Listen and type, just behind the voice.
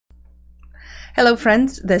Hello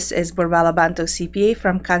friends, this is Burbala Banto CPA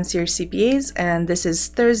from Concierge CPAs, and this is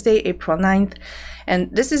Thursday, April 9th, and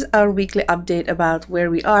this is our weekly update about where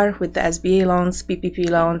we are with the SBA loans, PPP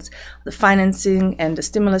loans, the financing and the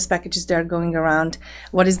stimulus packages that are going around.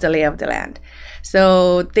 What is the lay of the land?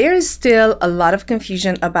 So there is still a lot of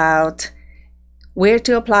confusion about where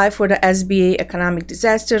to apply for the SBA economic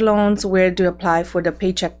disaster loans, where to apply for the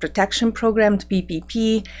Paycheck Protection Program, the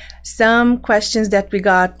PPP. Some questions that we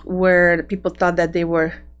got were people thought that they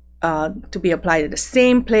were to be applied at the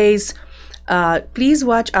same place. Please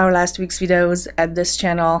watch our last week's videos at this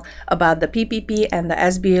channel about the PPP and the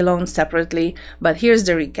SBA loans separately, but here's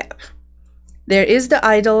the recap. There is the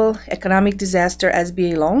EIDL economic disaster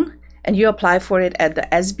SBA loan, and you apply for it at the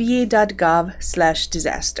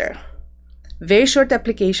sba.gov/disaster. Very short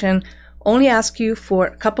application, only ask you for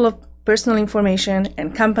a couple of personal information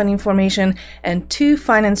and company information and 2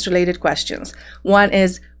 finance related questions. One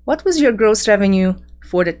is, what was your gross revenue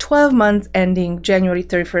for the 12 months ending January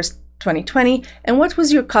 31st, 2020? And what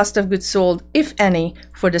was your cost of goods sold, if any,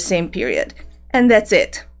 for the same period? And that's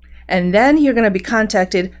it. And then you're going to be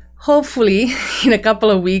contacted hopefully in a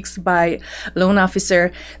couple of weeks by loan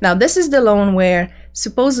officer. Now this is the loan where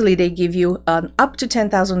supposedly they give you an up to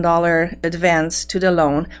 $10,000 advance to the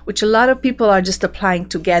loan, which a lot of people are just applying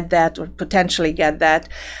to get that or potentially get that.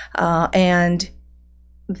 And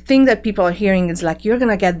the thing that people are hearing is like, you're going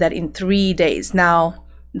to get that in 3 days. Now,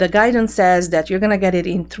 the guidance says that you're going to get it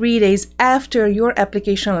in 3 days after your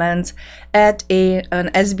application lands at an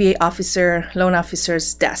SBA officer, loan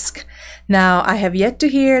officer's desk. Now, I have yet to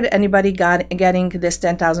hear anybody getting this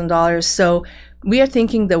 $10,000, so we are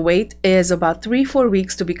thinking the wait is about 3-4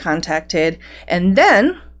 weeks to be contacted, and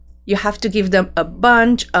then you have to give them a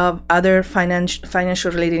bunch of other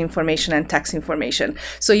financial related information and tax information.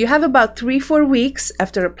 So you have about 3-4 weeks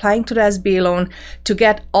after applying to the SBA loan to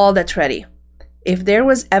get all that ready. If there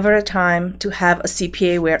was ever a time to have a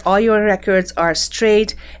CPA where all your records are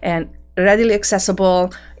straight and readily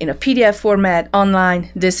accessible in a PDF format online,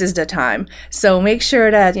 this is the time. So make sure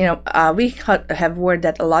that, we have word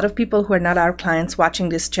that a lot of people who are not our clients watching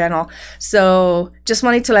this channel. So just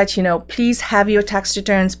wanted to let you know, please have your tax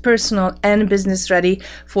returns, personal and business, ready.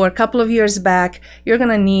 For a couple of years back, you're going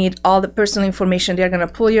to need all the personal information. They're going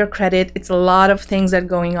to pull your credit. It's a lot of things that are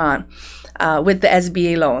going on with the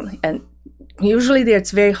SBA loan. And usually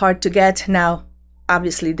it's very hard to get. Now,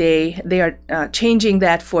 obviously, they are changing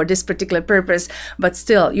that for this particular purpose, but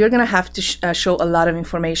still, you're going to have to show a lot of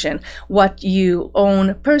information. What you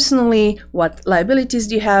own personally, what liabilities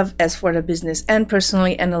do you have as for the business and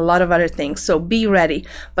personally, and a lot of other things. So be ready.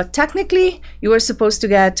 But technically, you are supposed to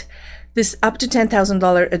get this up to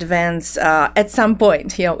 $10,000 advance at some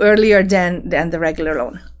point, earlier than the regular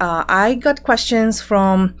loan. I got questions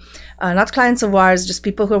from not clients of ours, just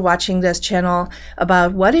people who are watching this channel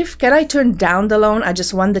about can I turn down the loan? I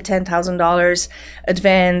just want the $10,000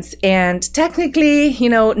 advance, and technically,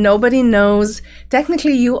 nobody knows.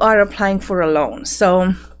 Technically, you are applying for a loan,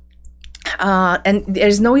 so. And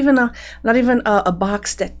there's not even a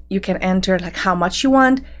box that you can enter like how much you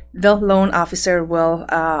want. The loan officer will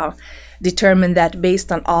determine that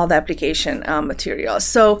based on all the application materials.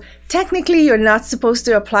 So technically, you're not supposed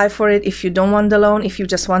to apply for it if you don't want the loan. If you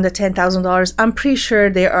just want the $10,000, I'm pretty sure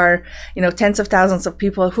there are tens of thousands of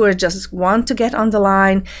people who are just want to get on the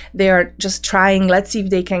line. They are just trying. Let's see if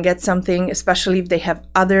they can get something, especially if they have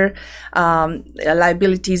other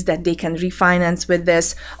liabilities that they can refinance with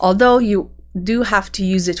this. Although you do have to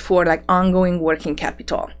use it for like ongoing working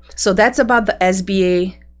capital. So that's about the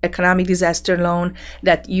SBA economic disaster loan,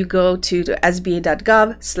 that you go to the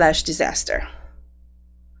sba.gov/disaster.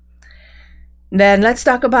 Then let's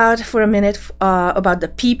talk for a minute about the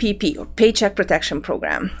PPP, or Paycheck Protection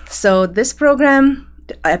Program. So this program,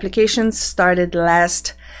 the applications started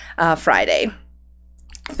last Friday,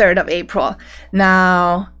 3rd of April.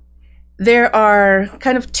 Now, there are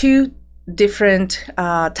kind of 2 different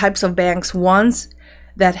types of banks. Ones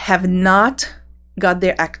that have not got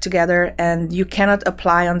their act together and you cannot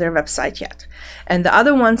apply on their website yet. And the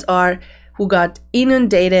other ones are who got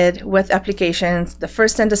inundated with applications the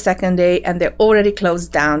first and the second day, and they already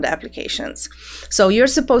closed down the applications. So you're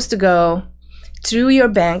supposed to go through your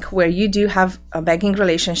bank where you do have a banking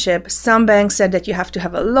relationship. Some banks said that you have to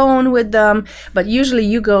have a loan with them, but usually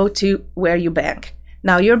you go to where you bank.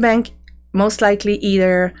 Now your bank most likely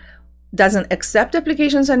either doesn't accept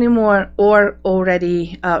applications anymore or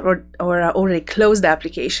already closed the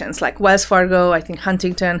applications, like Wells Fargo, I think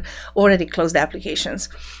Huntington already closed the applications.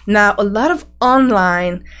 Now a lot of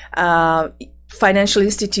online financial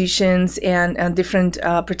institutions and different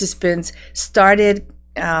participants started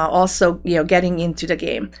also getting into the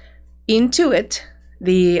game. Intuit,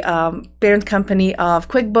 the parent company of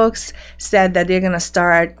QuickBooks, said that they're going to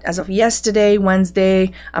start as of yesterday,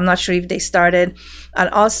 Wednesday. I'm not sure if they started. And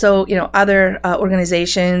also, other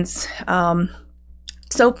organizations.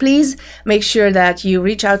 So please make sure that you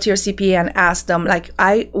reach out to your CPA and ask them.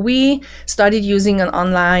 We started using an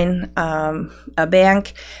online a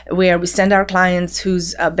bank where we send our clients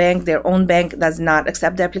whose bank, their own bank, does not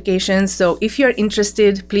accept the applications. So if you're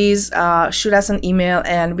interested, please shoot us an email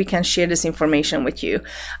and we can share this information with you.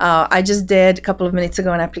 I just did a couple of minutes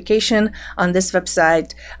ago an application on this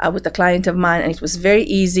website with a client of mine, and it was very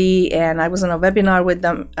easy. And I was on a webinar with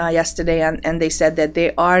them yesterday, and they said that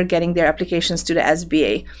they are getting their applications to the SBA.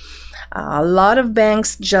 A lot of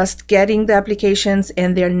banks just getting the applications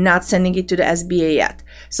and they're not sending it to the SBA yet.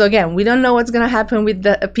 So again, we don't know what's going to happen with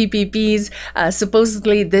the PPPs.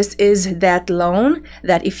 Supposedly this is that loan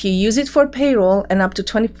that if you use it for payroll and up to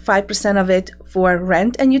 25% of it for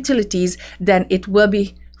rent and utilities, then it will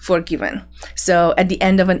be forgiven. So at the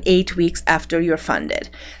end of 8 weeks after you're funded.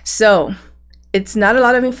 So it's not a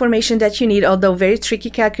lot of information that you need, although very tricky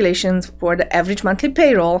calculations for the average monthly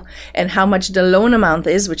payroll and how much the loan amount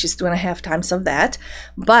is, which is 2.5 times of that.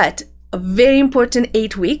 But a very important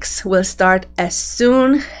 8 weeks will start as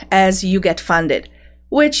soon as you get funded,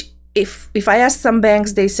 which if I asked some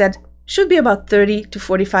banks, they said should be about 30 to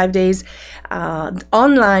 45 days. The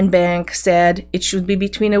online bank said it should be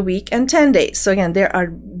between a week and 10 days. So again, there are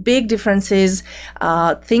big differences.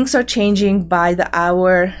 Things are changing by the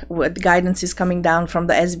hour. What guidance is coming down from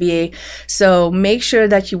the SBA. So make sure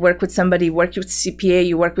that you work with somebody, work with CPA,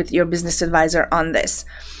 you work with your business advisor on this.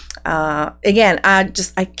 Again,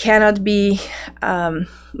 I cannot be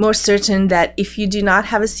more certain that if you do not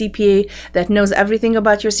have a CPA that knows everything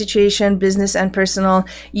about your situation, business and personal,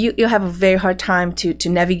 you have a very hard time to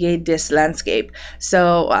navigate this landscape.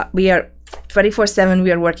 So we are 24/7,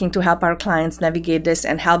 we are working to help our clients navigate this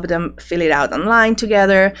and help them fill it out online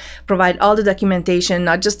together, provide all the documentation,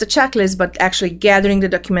 not just the checklist, but actually gathering the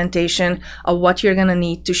documentation of what you're going to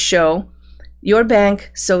need to show your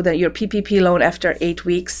bank so that your PPP loan after 8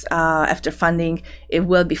 weeks after funding, it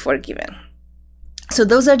will be forgiven. So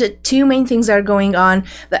those are the two main things that are going on.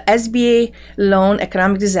 The SBA loan,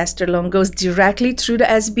 economic disaster loan, goes directly through the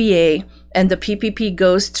SBA, and the PPP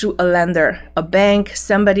goes through a lender, a bank,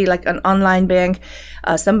 somebody like an online bank,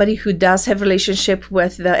 somebody who does have relationship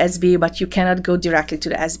with the SBA, but you cannot go directly to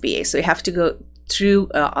the SBA. So you have to go through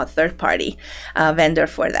a third-party vendor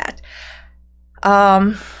for that.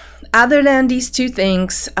 Other than these two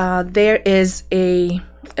things, there is a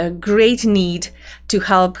great need to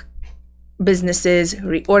help businesses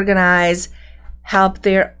reorganize, help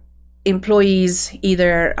their employees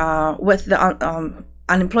either with the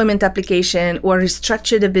unemployment application or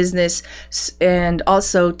restructure the business, and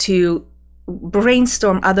also to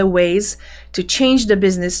brainstorm other ways to change the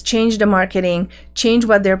business, change the marketing, change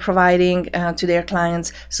what they're providing to their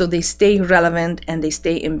clients so they stay relevant and they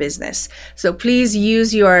stay in business. So please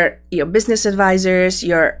use your business advisors,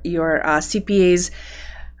 your CPAs,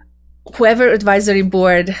 whoever advisory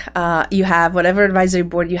board you have, whatever advisory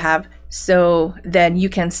board you have, so then you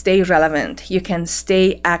can stay relevant, you can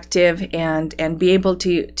stay active and be able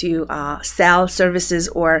to sell services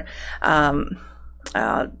or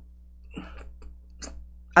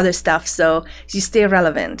other stuff. So you stay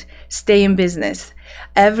relevant, stay in business.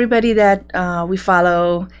 Everybody that we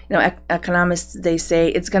follow, economists, they say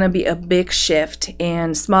it's going to be a big shift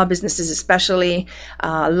in small businesses, especially.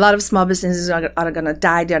 A lot of small businesses are going to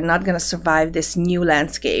die. They're not going to survive this new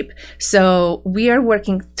landscape. So we are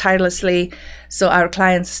working tirelessly so our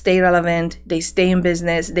clients stay relevant, they stay in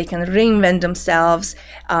business, they can reinvent themselves.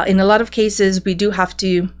 In a lot of cases, we do have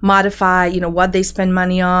to modify, what they spend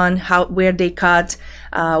money on, where they cut,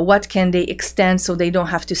 what can they extend so they don't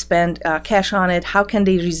have to spend cash on it. How can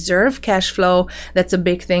they reserve cash flow? That's a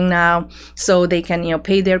big thing now. So they can,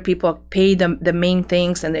 pay their people, pay the main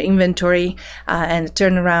things and the inventory and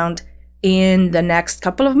turn around in the next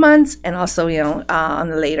couple of months, and also, on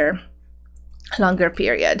a longer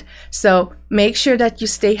period. So make sure that you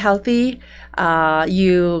stay healthy,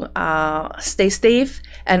 you stay safe,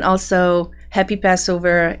 and also happy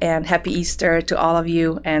Passover and happy Easter to all of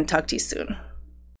you, and talk to you soon.